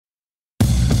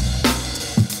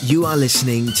You are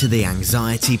listening to the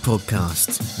Anxiety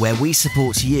Podcast, where we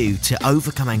support you to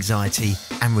overcome anxiety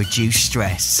and reduce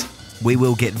stress. We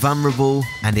will get vulnerable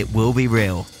and it will be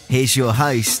real. Here's your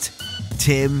host,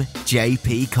 Tim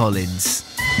J.P. Collins.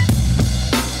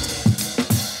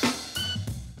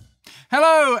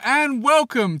 Hello and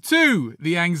welcome to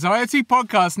the Anxiety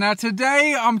Podcast. Now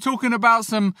today I'm talking about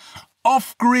some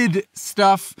off-grid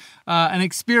stuff, an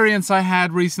experience I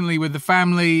had recently with the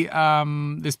family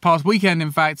this past weekend,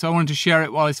 in fact. So I wanted to share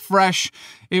it while it's fresh.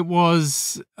 It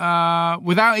was,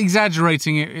 without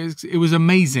exaggerating, it was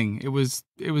amazing. It was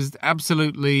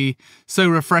absolutely so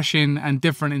refreshing and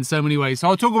different in so many ways. So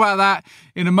I'll talk about that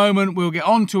in a moment. We'll get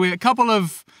on to it. A couple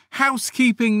of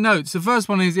housekeeping notes. The first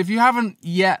one is, if you haven't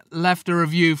yet left a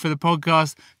review for the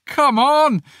podcast, come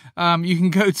on! You can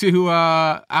go to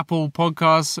Apple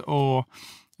Podcasts or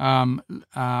I'm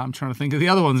trying to think of the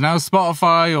other ones now,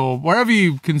 Spotify or wherever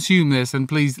you consume this, and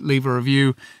please leave a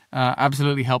review.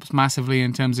 Absolutely helps massively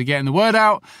in terms of getting the word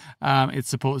out. It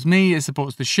supports me, it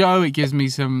supports the show, it gives me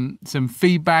some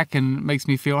feedback and makes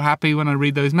me feel happy when I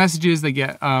read those messages. They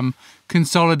get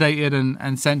consolidated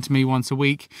and sent to me once a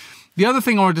week. The other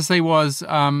thing I wanted to say was,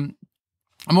 I'm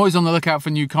always on the lookout for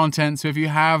new content. So if you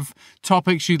have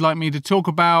topics you'd like me to talk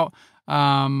about,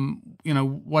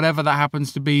 whatever that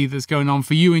happens to be that's going on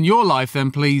for you in your life, then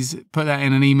please put that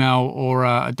in an email or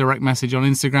a direct message on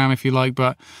Instagram if you like.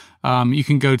 But you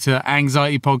can go to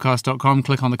anxietypodcast.com,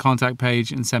 click on the contact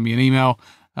page and send me an email.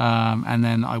 And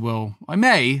then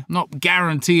I'm not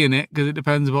guaranteeing it because it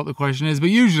depends on what the question is, but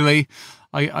usually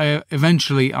I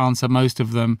eventually answer most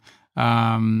of them.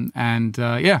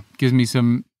 Gives me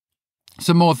some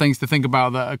more things to think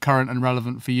about that are current and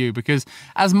relevant for you. Because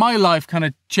as my life kind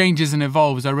of changes and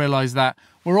evolves, I realize that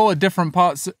we're all at different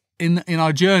parts in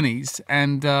our journeys.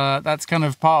 And that's kind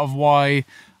of part of why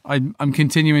I'm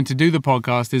continuing to do the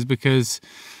podcast, is because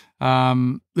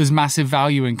there's massive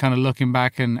value in kind of looking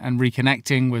back and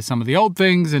reconnecting with some of the old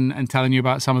things and telling you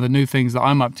about some of the new things that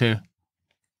I'm up to.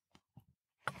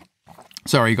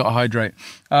 Sorry, you got to hydrate.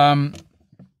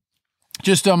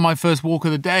 Just on my first walk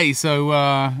of the day. So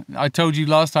I told you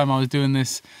last time I was doing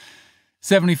this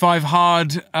 75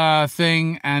 hard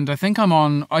thing, and I think I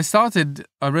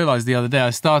realized the other day, I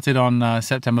started on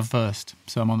September 1st.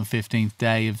 So I'm on the 15th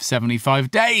day of 75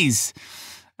 days.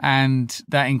 And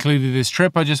that included this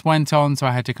trip I just went on, so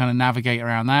I had to kind of navigate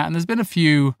around that. And there's been a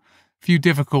few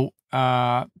difficult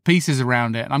pieces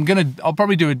around it. And I'll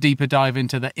probably do a deeper dive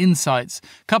into the insights.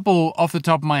 Couple off the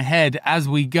top of my head as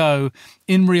we go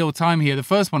in real time here. The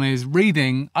first one is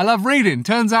reading. I love reading.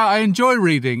 Turns out I enjoy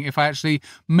reading if I actually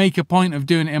make a point of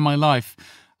doing it in my life.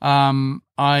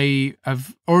 I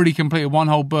have already completed one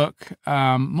whole book,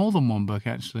 more than one book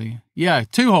actually. Yeah,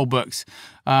 2 whole books.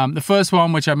 The first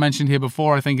one, which I mentioned here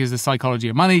before, I think is The Psychology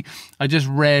of Money. I just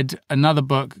read another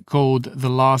book called The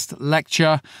Last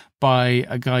Lecture by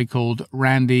a guy called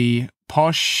Randy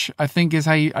Pausch, I think is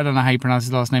I don't know how you pronounce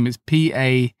his last name. It's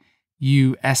Pausch,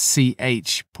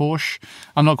 Pausch.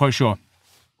 I'm not quite sure.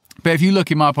 But if you look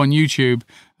him up on YouTube,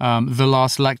 The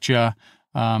Last Lecture,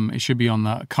 it should be on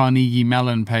the Carnegie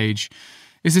Mellon page.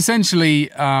 It's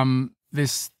essentially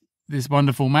this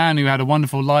wonderful man who had a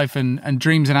wonderful life and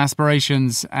dreams and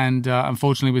aspirations, and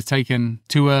unfortunately was taken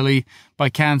too early by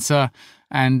cancer.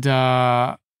 And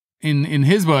in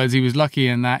his words, he was lucky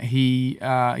in that he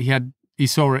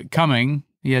saw it coming.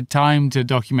 He had time to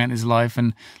document his life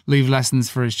and leave lessons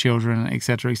for his children,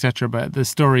 etc., etc. But the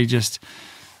story just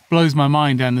blows my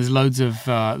mind, and there's loads of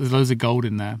gold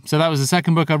in there. So that was the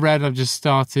second book I read. I've just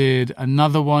started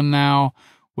another one now,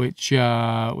 which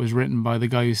was written by the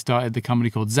guy who started the company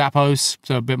called Zappos.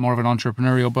 So a bit more of an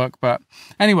entrepreneurial book. But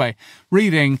anyway,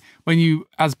 reading,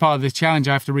 as part of this challenge,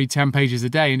 I have to read 10 pages a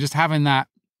day, and just having that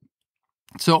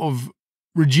sort of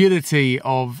rigidity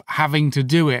of having to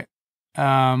do it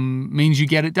means you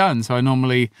get it done. So I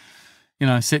normally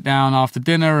sit down after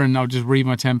dinner and I'll just read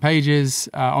my 10 pages.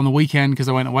 On the weekend, because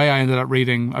I went away, I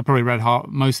probably read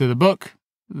most of the book,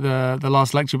 the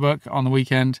Last Lecture book on the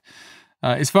weekend.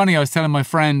 It's funny, I was telling my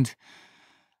friend,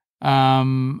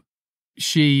 I've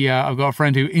got a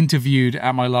friend who interviewed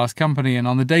at my last company, and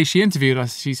on the day she interviewed,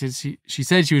 she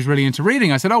said she was really into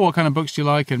reading. I said, "Oh, what kind of books do you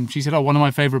like?" And she said, "Oh, one of my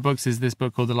favorite books is this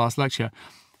book called The Last Lecture."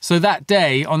 So that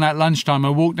day, on that lunchtime, I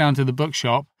walked down to the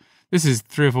bookshop. This is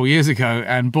 3 or 4 years ago,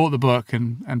 and bought the book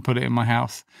and put it in my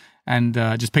house, and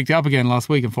just picked it up again last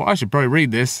week and thought I should probably read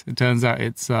this. It turns out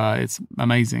it's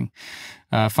amazing.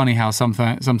 Funny how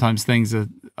sometimes things are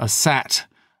sat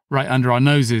right under our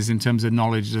noses in terms of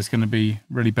knowledge that's going to be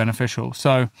really beneficial.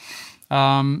 So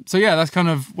yeah, that's kind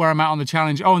of where I'm at on the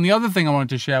challenge. Oh, and the other thing I wanted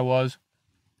to share was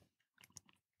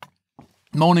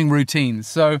morning routines.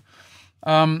 So,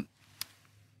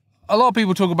 a lot of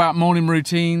people talk about morning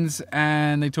routines,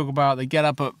 and they talk about they get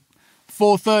up at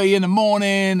 4:30 in the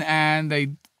morning and they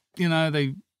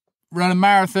run a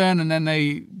marathon and then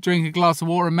they drink a glass of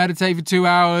water and meditate for 2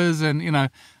 hours, and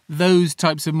those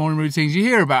types of morning routines you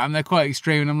hear about, and they're quite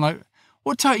extreme. And I'm like,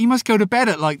 what time? You must go to bed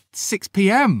at like 6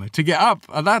 p.m. to get up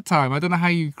at that time. I don't know how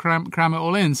you cram it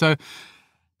all in. So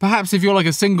perhaps if you're like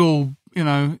a single,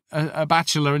 a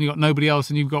bachelor and you've got nobody else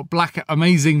and you've got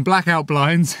amazing blackout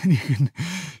blinds and you can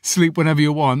sleep whenever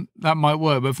you want, that might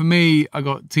work. But for me, I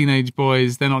got teenage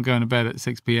boys. They're not going to bed at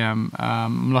 6 p.m.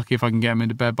 I'm lucky if I can get them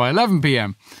into bed by 11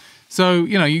 p.m. So,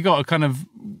 you got to kind of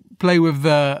play with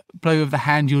the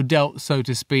hand you're dealt, so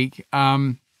to speak.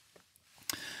 And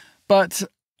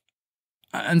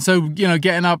so,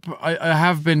 getting up, I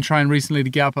have been trying recently to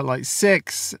get up at like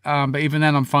 6, but even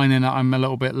then I'm finding that I'm a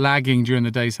little bit lagging during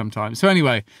the day sometimes. So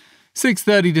anyway,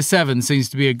 6:30 to 7 seems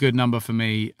to be a good number for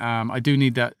me. I do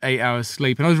need that 8 hours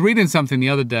sleep. And I was reading something the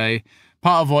other day,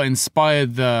 part of what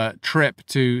inspired the trip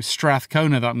to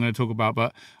Strathcona that I'm going to talk about,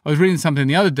 but I was reading something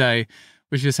the other day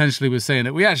which essentially was saying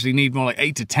that we actually need more like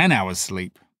 8 to 10 hours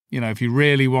sleep. If you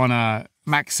really want to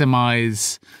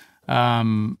maximize...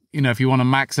 if you want to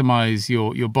maximize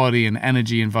your body and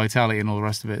energy and vitality and all the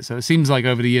rest of it. So it seems like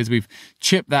over the years we've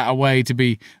chipped that away to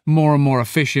be more and more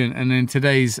efficient. And in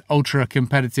today's ultra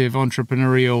competitive,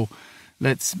 entrepreneurial,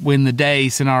 let's win the day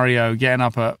scenario, getting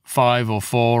up at 5 or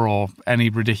 4 or any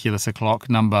ridiculous o'clock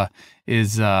number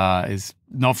is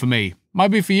not for me. Might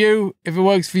be for you. If it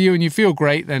works for you and you feel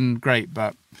great, then great.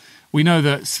 But we know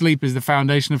that sleep is the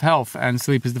foundation of health and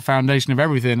sleep is the foundation of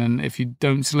everything. And if you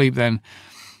don't sleep, then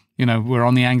we're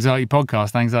on the anxiety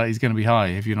podcast. Anxiety is going to be high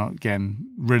if you're not getting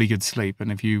really good sleep.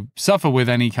 And if you suffer with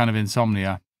any kind of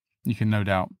insomnia, you can no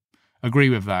doubt agree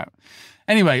with that.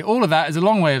 Anyway, all of that is a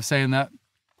long way of saying that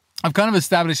I've kind of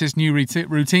established this new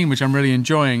routine, which I'm really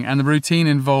enjoying. And the routine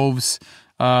involves,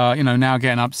 now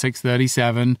getting up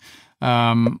 6:37,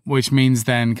 which means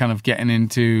then kind of getting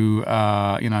into,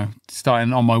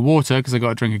 starting on my water, because I got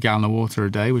to drink a gallon of water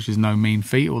a day, which is no mean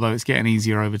feat, although it's getting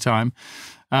easier over time.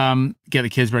 Get the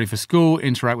kids ready for school,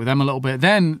 interact with them a little bit.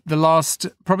 Then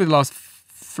probably the last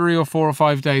 3 or 4 or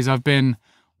 5 days, I've been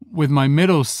with my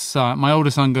middle son. My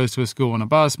older son goes to a school on a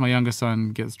bus. My younger son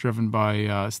gets driven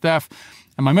by Steph,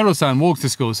 and my middle son walks to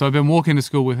school. So I've been walking to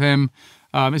school with him.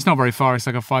 It's not very far. It's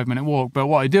like a 5-minute walk. But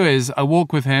what I do is I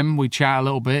walk with him. We chat a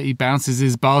little bit. He bounces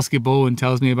his basketball and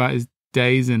tells me about his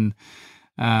days and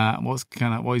what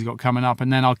he's got coming up.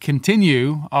 And then I'll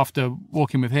continue after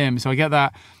walking with him. So I get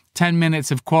that 10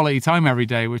 minutes of quality time every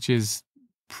day, which is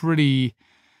pretty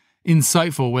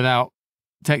insightful without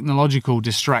technological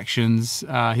distractions.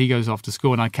 He goes off to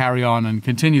school and I carry on and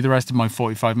continue the rest of my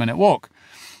 45-minute walk.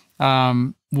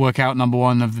 Workout number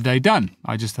 1 of the day done.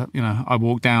 I just, I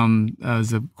walk down,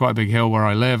 there's quite a big hill where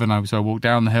I live, and so I walk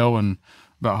down the hill, and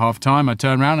about half time I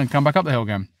turn around and come back up the hill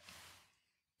again.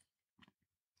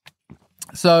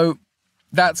 So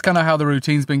that's kind of how the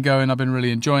routine's been going. I've been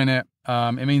really enjoying it.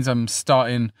 It means I'm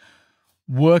starting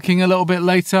working a little bit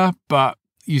later, but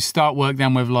you start work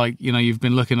then with you've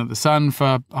been looking at the sun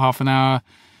for half an hour,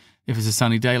 if it's a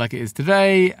sunny day like it is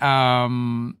today.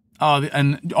 And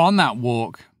on that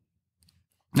walk,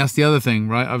 that's the other thing,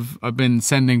 right? I've been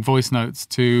sending voice notes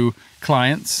to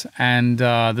clients, and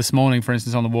this morning, for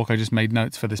instance, on the walk, I just made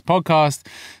notes for this podcast.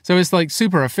 So it's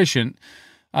super efficient.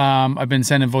 I've been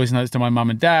sending voice notes to my mum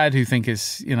and dad, who think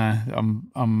it's,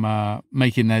 I'm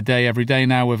making their day every day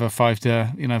now with a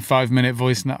 5-minute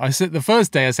voice note. The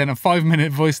first day I sent a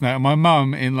 5-minute voice note, and my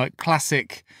mum, in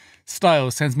classic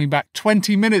style, sends me back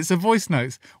 20 minutes of voice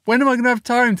notes. When am I going to have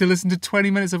time to listen to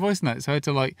 20 minutes of voice notes? So I had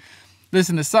to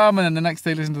listen to some, and then the next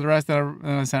day listen to the rest, and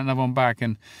I sent another one back.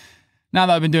 And now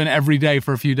that I've been doing it every day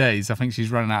for a few days, I think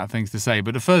she's running out of things to say.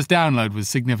 But the first download was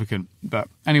significant. But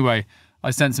anyway,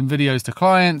 I sent some videos to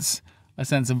clients. I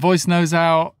sent some voice notes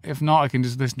out. If not, I can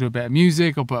just listen to a bit of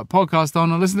music or put a podcast on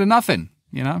or listen to nothing,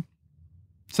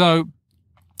 So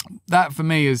that for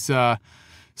me has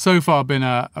so far been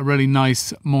a really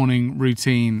nice morning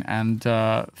routine, and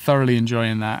thoroughly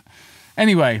enjoying that.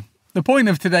 Anyway, the point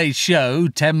of today's show,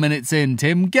 10 minutes in,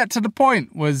 Tim, get to the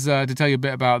point, was to tell you a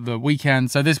bit about the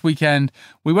weekend. So this weekend,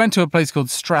 we went to a place called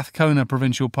Strathcona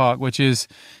Provincial Park, which is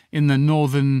in the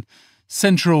northern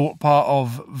central part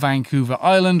of Vancouver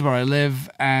Island, where I live.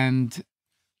 And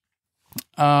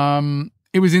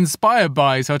it was inspired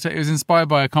by, it was inspired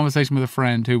by a conversation with a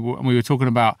friend and we were talking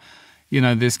about,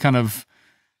 this kind of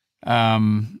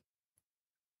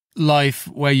life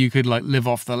where you could live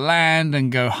off the land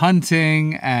and go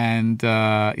hunting and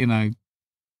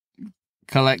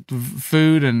collect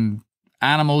food and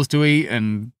animals to eat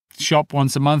and shop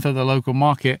once a month at the local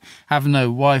market, have no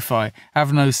Wi-Fi,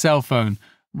 have no cell phone,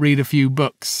 read a few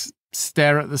books,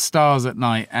 stare at the stars at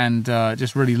night, and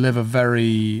just really live a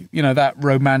very, that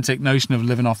romantic notion of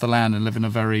living off the land and living a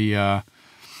very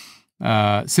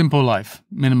simple life,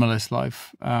 minimalist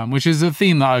life, which is a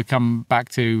theme that I come back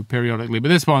to periodically. But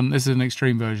this is an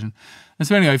extreme version. And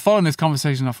so anyway, following this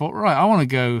conversation, I thought, right, I want to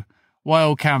go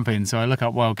wild camping. So I look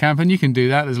up wild camping. You can do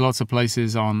that. There's lots of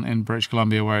places in British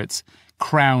Columbia where it's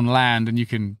crown land and you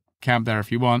can camp there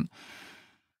if you want.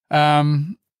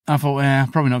 I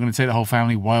thought, probably not going to take the whole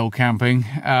family wild camping.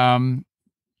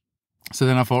 So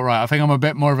then I thought, right, I think I'm a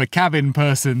bit more of a cabin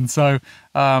person. So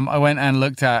I went and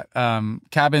looked at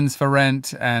cabins for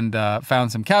rent and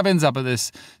found some cabins up at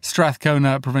this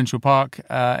Strathcona Provincial Park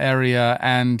area.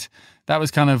 And that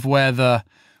was kind of where the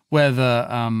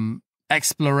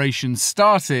exploration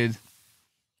started.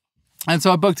 And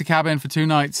so I booked a cabin for 2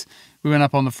 nights. We went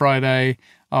up on the Friday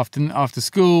after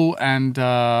school and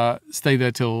stayed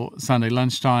there till Sunday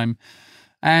lunchtime.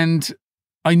 And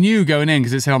I knew going in,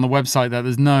 because it said on the website that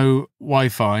there's no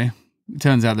Wi-Fi. It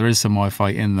turns out there is some Wi-Fi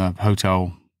in the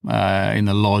hotel, in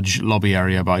the lodge lobby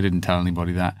area, but I didn't tell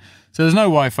anybody that. So there's no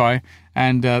Wi-Fi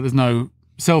and there's no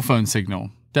cell phone signal.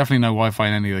 Definitely no Wi-Fi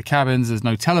in any of the cabins. There's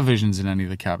no televisions in any of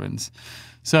the cabins.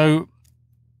 So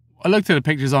I looked at the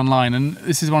pictures online, and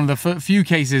this is one of the few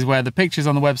cases where the pictures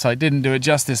on the website didn't do it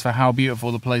justice for how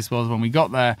beautiful the place was when we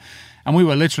got there. And we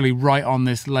were literally right on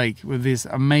this lake with these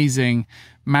amazing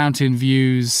mountain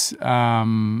views.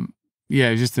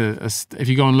 Just if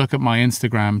you go and look at my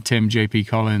Instagram, Tim JP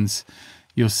Collins,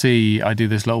 you'll see I do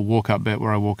this little walk up bit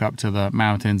where I walk up to the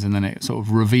mountains, and then it sort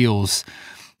of reveals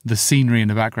the scenery in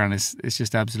the background. It's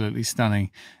just absolutely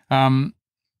stunning.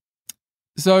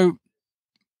 So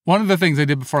one of the things I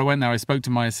did before I went there, I spoke to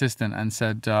my assistant and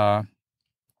said, right,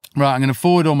 I'm going to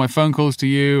forward all my phone calls to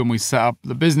you, and we set up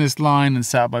the business line and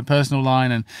set up my personal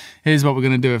line, and here's what we're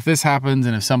going to do if this happens,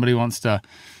 and if somebody wants to,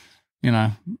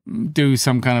 do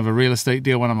some kind of a real estate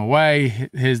deal when I'm away,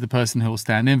 here's the person who will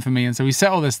stand in for me. And so we set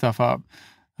all this stuff up,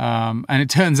 and it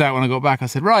turns out when I got back, I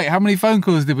said, right, how many phone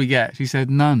calls did we get? She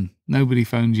said, none. Nobody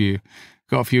phoned you.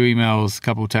 Got a few emails, a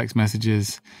couple of text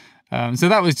messages. So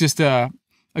that was just a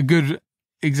good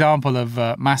example of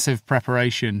massive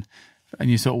preparation. And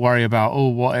you sort of worry about,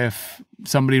 what if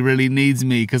somebody really needs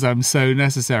me because I'm so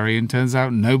necessary? And turns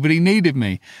out nobody needed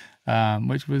me,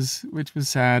 which was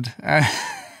sad,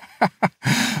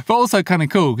 but also kind of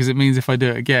cool because it means if I do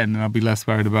it again, then I'll be less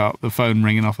worried about the phone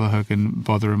ringing off the hook and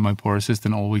bothering my poor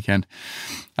assistant all weekend.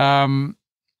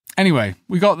 Anyway,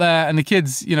 we got there, and the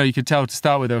kids, you could tell to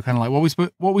start with, they were kind of like,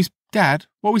 Dad,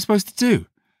 what are we supposed to do?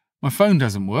 My phone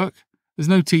doesn't work. There's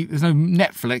no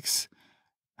Netflix,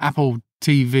 Apple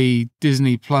TV,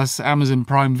 Disney Plus, Amazon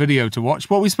Prime Video to watch.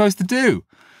 What are we supposed to do?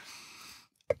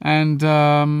 And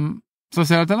so I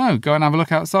said, I don't know, go and have a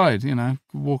look outside,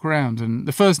 walk around. And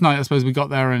the first night, I suppose, we got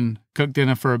there and cooked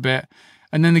dinner for a bit.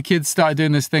 And then the kids started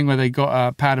doing this thing where they got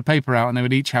a pad of paper out and they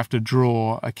would each have to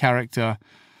draw a character.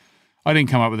 I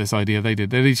didn't come up with this idea, they did.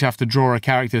 They'd each have to draw a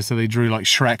character, so they drew like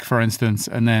Shrek, for instance,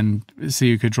 and then see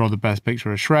who could draw the best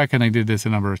picture of Shrek. And they did this a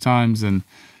number of times and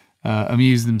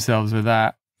amused themselves with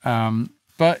that.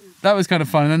 But that was kind of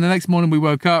fun. And then the next morning we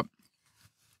woke up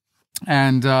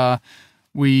and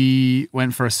we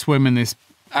went for a swim in this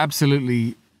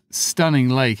absolutely stunning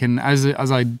lake. And as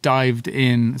I dived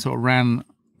in, sort of ran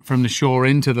from the shore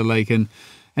into the lake and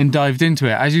dived into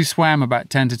it, as you swam about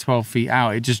 10 to 12 feet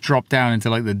out, it just dropped down into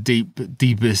like the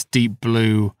deepest deep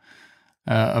blue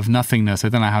of nothingness. I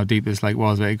don't know how deep this lake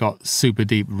was, but it got super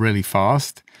deep really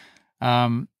fast.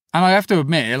 And I have to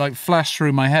admit, it like flashed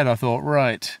through my head. I thought,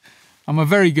 right, I'm a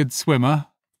very good swimmer.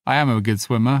 I am a good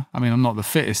swimmer. I mean, I'm not the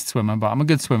fittest swimmer, but I'm a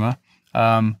good swimmer.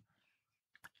 I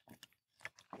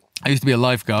used to be a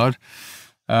lifeguard.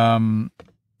 So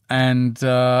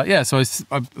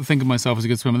I think of myself as a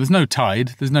good swimmer. There's no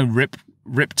tide. There's no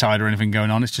rip tide or anything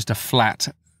going on. It's just a flat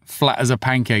as a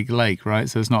pancake lake, right?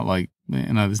 So it's not like,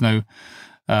 there's no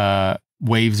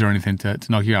waves or anything to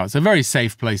knock you out. It's a very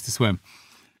safe place to swim.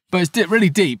 But it's really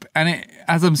deep, and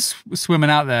as I'm swimming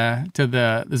out there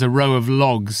there's a row of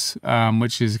logs,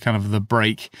 which is kind of the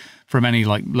break from any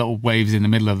like little waves in the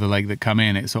middle of the lake that come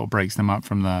in. It sort of breaks them up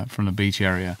from the beach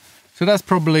area. So that's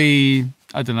probably,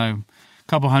 I don't know, a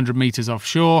couple 100 meters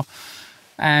offshore,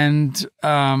 and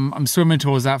I'm swimming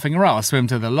towards that, thinking, right, I'll swim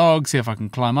to the log, see if I can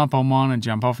climb up on one and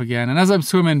jump off again. And as I'm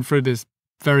swimming through this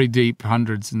very deep,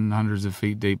 hundreds and hundreds of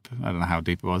feet deep, I don't know how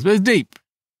deep it was, but it's deep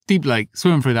lake,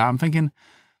 swimming through that, I'm thinking,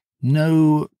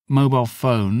 no mobile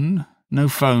phone, no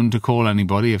phone to call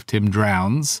anybody if Tim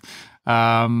drowns.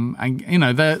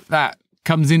 That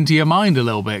comes into your mind a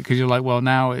little bit, because you're like, well,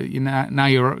 now you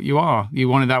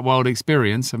wanted that wild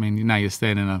experience. I mean, now you're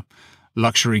staying in a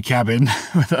luxury cabin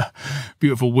with a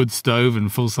beautiful wood stove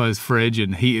and full-size fridge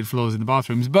and heated floors in the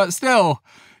bathrooms, but still,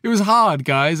 it was hard,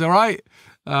 guys. All right,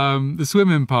 the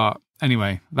swimming part.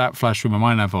 Anyway, that flashed through my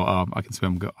mind. I thought, oh, I can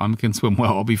swim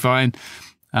well. I'll be fine.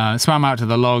 Swam out to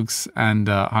the logs and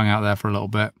hung out there for a little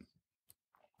bit,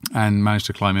 and managed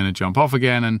to climb in and jump off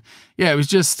again. And yeah, it was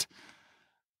just,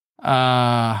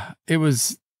 it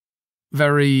was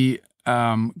very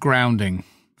grounding,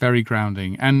 very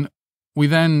grounding. And we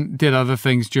then did other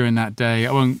things during that day.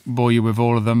 I won't bore you with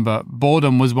all of them, but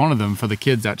boredom was one of them for the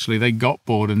kids, actually. They got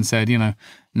bored and said,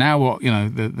 now what,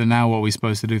 the now what we're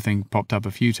supposed to do thing popped up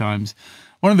a few times.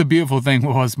 One of the beautiful things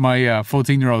was my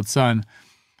 14-year-old son,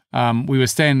 we were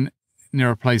staying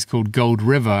near a place called Gold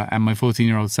River, and my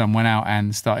 14-year-old son went out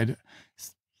and started,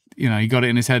 he got it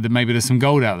in his head that maybe there's some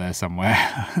gold out there somewhere.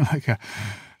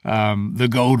 The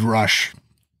gold rush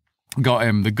got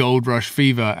him, the gold rush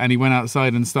fever, and he went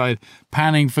outside and started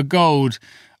panning for gold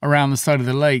around the side of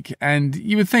the lake. And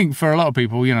you would think for a lot of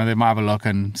people, they might have a look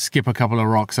and skip a couple of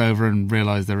rocks over and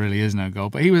realize there really is no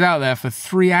gold. But he was out there for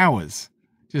 3 hours,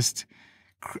 just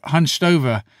hunched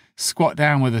over, squat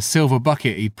down with a silver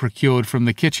bucket he'd procured from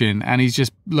the kitchen, and he's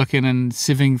just looking and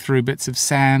sieving through bits of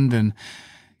sand, and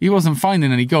he wasn't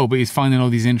finding any gold, but he's finding all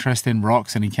these interesting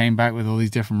rocks, and he came back with all these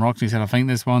different rocks. He said, I think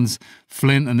this one's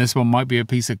flint, and this one might be a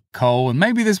piece of coal, and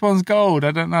maybe this one's gold.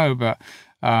 I don't know, but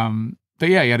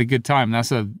yeah, he had a good time.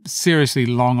 That's a seriously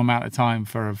long amount of time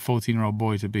for a 14-year-old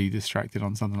boy to be distracted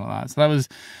on something like that. So that was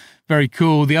very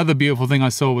cool. The other beautiful thing I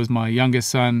saw was my youngest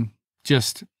son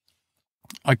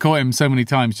I caught him so many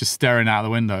times just staring out the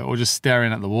window, or just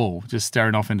staring at the wall, just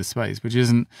staring off into space, which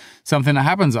isn't something that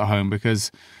happens at home,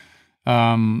 because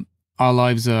our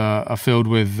lives are filled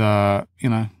with,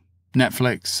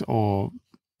 Netflix, or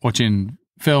watching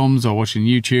films, or watching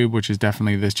YouTube, which is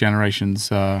definitely this generation's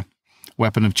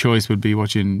weapon of choice, would be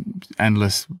watching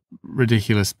endless,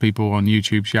 ridiculous people on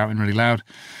YouTube shouting really loud.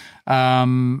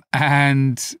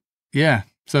 And yeah,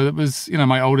 so it was,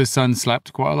 my oldest son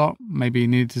slept quite a lot. Maybe he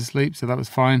needed to sleep, so that was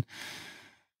fine.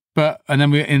 And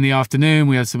then in the afternoon,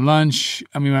 we had some lunch,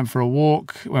 and we went for a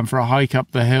walk, went for a hike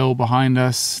up the hill behind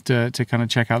us to kind of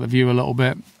check out the view a little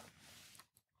bit.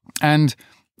 And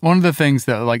one of the things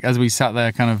that, as we sat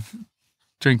there kind of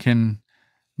drinking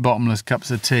bottomless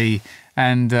cups of tea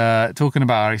and talking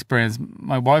about our experience,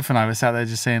 my wife and I were sat there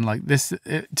just saying,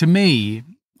 to me,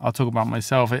 I'll talk about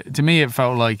myself, to me it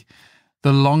felt like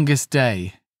the longest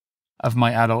day of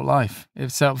my adult life.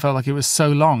 It felt like it was so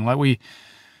long. Like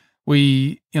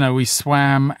we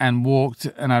swam and walked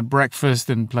and had breakfast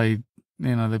and played,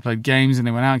 they played games, and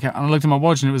they went out, and I looked at my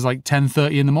watch and it was like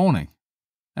 10:30 in the morning.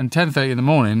 And 10:30 in the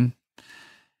morning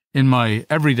in my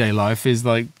everyday life is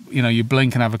like, you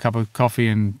blink and have a cup of coffee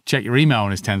and check your email,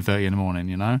 and it's 10:30 in the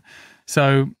morning,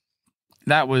 So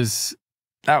that was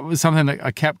something that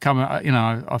I kept coming,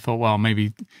 I thought, well,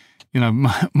 maybe,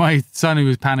 my son, who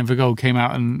was panning for gold, came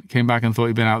back and thought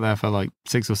he'd been out there for like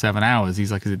 6 or 7 hours.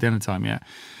 He's like, is it dinner time yet?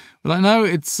 But no,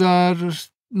 it's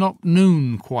just not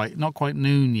quite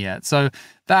noon yet. So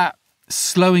that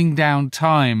slowing down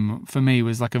time for me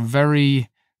was like the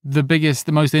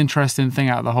most interesting thing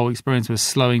out of the whole experience was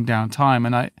slowing down time.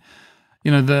 And I'll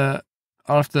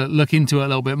have to look into it a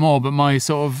little bit more, but my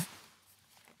sort of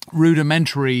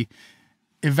rudimentary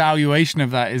evaluation of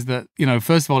that is that,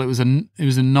 first of all, it was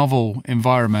a novel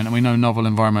environment, and we know novel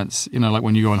environments, like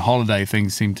when you go on holiday,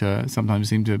 things sometimes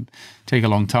seem to take a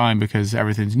long time because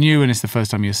everything's new and it's the first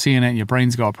time you're seeing it, and your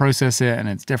brain's got to process it, and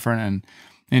it's different and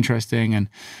interesting. And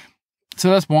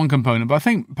so that's one component. But I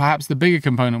think perhaps the bigger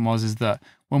component is that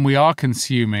when we are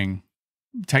consuming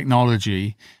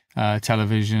technology,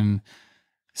 television,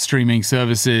 streaming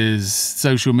services,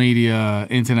 social media,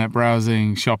 internet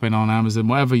browsing, shopping on Amazon,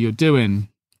 whatever you're doing,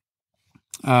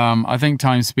 I think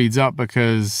time speeds up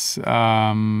because,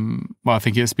 I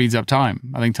think it speeds up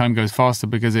time. I think time goes faster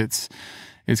because it's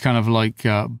kind of like,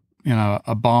 a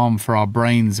balm for our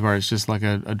brains, where it's just like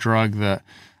a drug that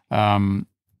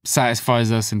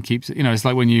satisfies us and keeps, it's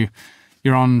like when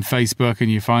you're on Facebook and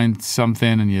you find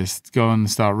something and you go and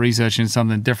start researching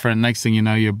something different. Next thing you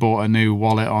know, you bought a new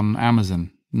wallet on Amazon.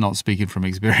 Not speaking from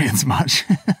experience much,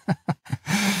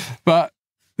 but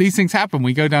these things happen.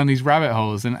 We go down these rabbit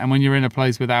holes, and when you're in a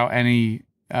place without any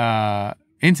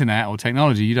internet or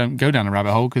technology, you don't go down a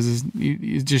rabbit hole because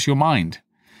it's just your mind.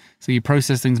 So you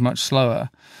process things much slower.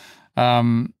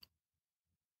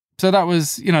 that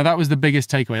was, that was the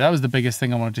biggest takeaway. That was the biggest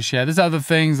thing I wanted to share. There's other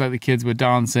things, like the kids were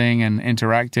dancing and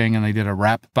interacting, and they did a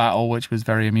rap battle, which was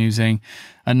very amusing.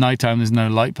 At nighttime, there's no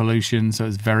light pollution, so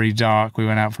it's very dark. We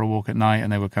went out for a walk at night,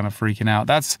 and they were kind of freaking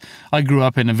out. I grew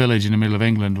up in a village in the middle of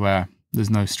England where there's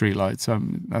no street lights, so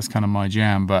that's kind of my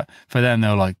jam. But for them, they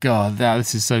were like, God,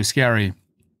 this is so scary.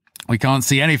 We can't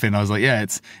see anything. I was like, yeah,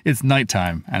 it's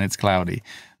nighttime, and it's cloudy.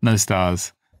 No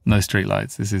stars, no street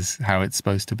lights. This is how it's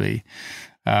supposed to be.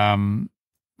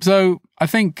 So I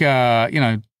think,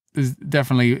 there's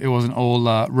definitely, it wasn't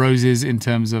all roses in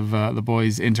terms of the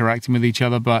boys interacting with each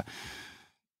other, but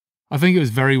I think it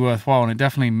was very worthwhile, and it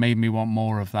definitely made me want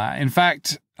more of that. In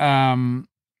fact,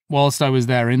 whilst I was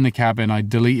there in the cabin, I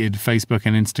deleted Facebook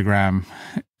and Instagram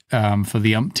for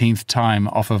the umpteenth time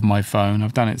off of my phone.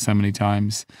 I've done it so many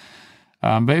times.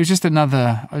 But it was just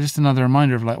another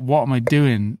reminder of, like, what am I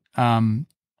doing?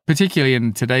 Particularly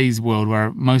in today's world, where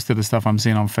most of the stuff I'm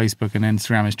seeing on Facebook and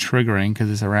Instagram is triggering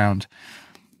because it's around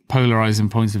polarizing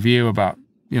points of view about,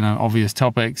 obvious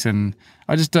topics. And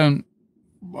I don't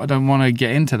want to get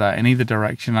into that in either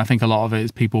direction. I think a lot of it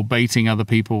is people baiting other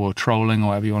people or trolling or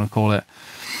whatever you want to call it,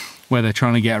 where they're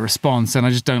trying to get a response. And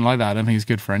I just don't like that. I don't think it's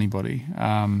good for anybody.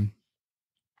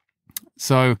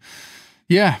 So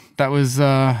yeah, that was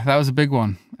a big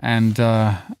one. And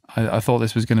I thought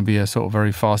this was going to be a sort of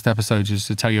very fast episode just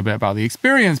to tell you a bit about the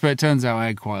experience, but it turns out I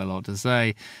had quite a lot to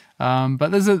say. But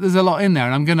there's a lot in there,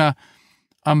 and I'm going to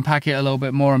unpack it a little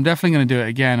bit more. I'm definitely going to do it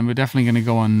again, and we're definitely going to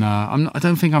go on. I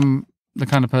don't think I'm the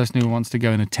kind of person who wants to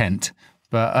go in a tent,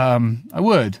 but I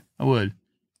would. But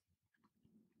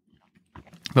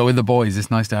with the boys,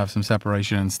 it's nice to have some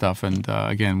separation and stuff. And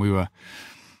again, we were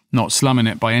not slumming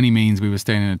it by any means. We were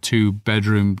staying in a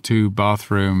 2-bedroom,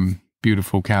 2-bathroom,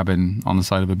 beautiful cabin on the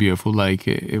side of a beautiful lake.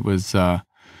 It was, I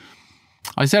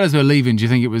said as we were leaving, do you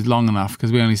think it was long enough?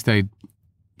 Because we only stayed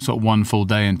sort of 1 full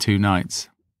day and 2 nights.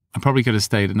 I probably could have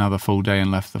stayed another full day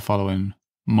and left the following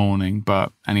morning.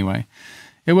 But anyway,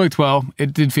 it worked well.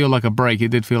 It did feel like a break. It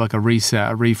did feel like a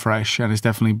reset, a refresh. And it's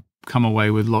definitely come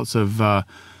away with lots of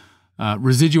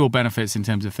residual benefits in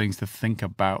terms of things to think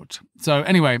about. So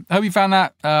anyway, I hope you found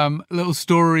that little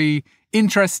story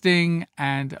interesting,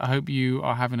 and I hope you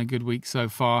are having a good week so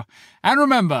far. And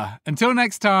remember, until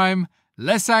next time,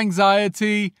 less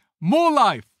anxiety, more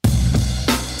life.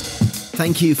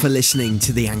 Thank you for listening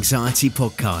to the Anxiety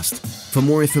Podcast. For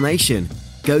more information,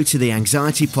 go to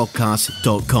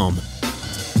theanxietypodcast.com.